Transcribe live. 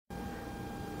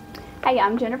Hey,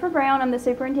 I'm Jennifer Brown. I'm the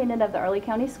superintendent of the Early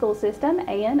County School System,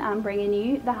 and I'm bringing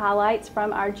you the highlights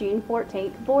from our June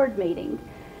 14th board meeting.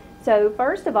 So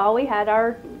first of all, we had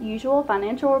our usual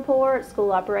financial report,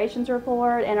 school operations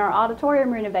report, and our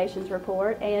auditorium renovations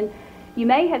report. And you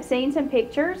may have seen some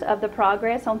pictures of the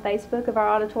progress on Facebook of our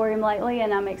auditorium lately,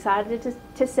 and I'm excited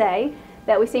to say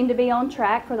that we seem to be on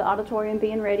track for the auditorium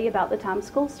being ready about the time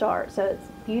school starts. So it's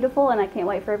beautiful, and I can't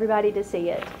wait for everybody to see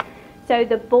it. So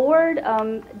the board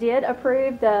did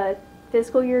approve the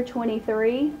fiscal year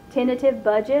 23 tentative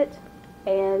budget,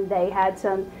 and they had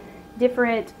some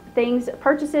different things,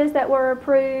 purchases that were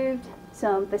approved,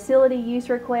 some facility use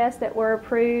requests that were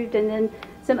approved, and then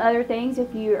some other things.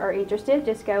 If you are interested,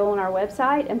 just go on our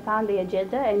website and find the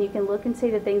agenda, and you can look and see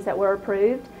the things that were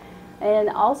approved. And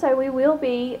also we will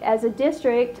be, as a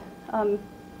district,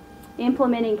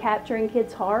 implementing Capturing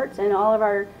Kids' Hearts, and all of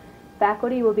our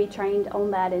faculty will be trained on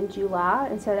that in July,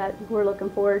 and so that we're looking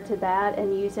forward to that,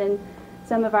 and using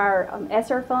some of our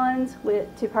ESSER funds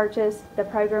to purchase the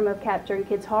program of Capturing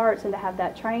Kids' Hearts, and to have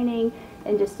that training,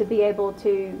 and just to be able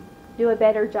to do a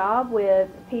better job with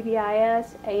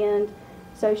PBIS and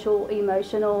social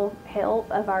emotional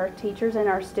health of our teachers and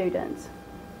our students.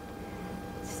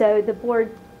 So the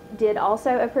board did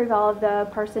also approve all of the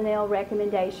personnel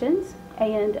recommendations,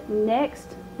 and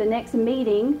the next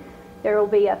meeting, there will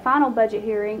be a final budget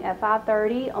hearing at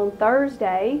 5:30 on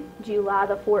Thursday, July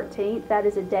the 14th. That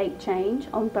is a date change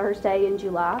on Thursday in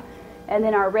July. And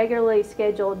then our regularly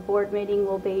scheduled board meeting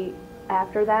will be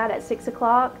after that at 6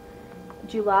 o'clock,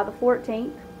 July the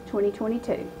 14th,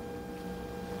 2022.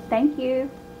 Thank you.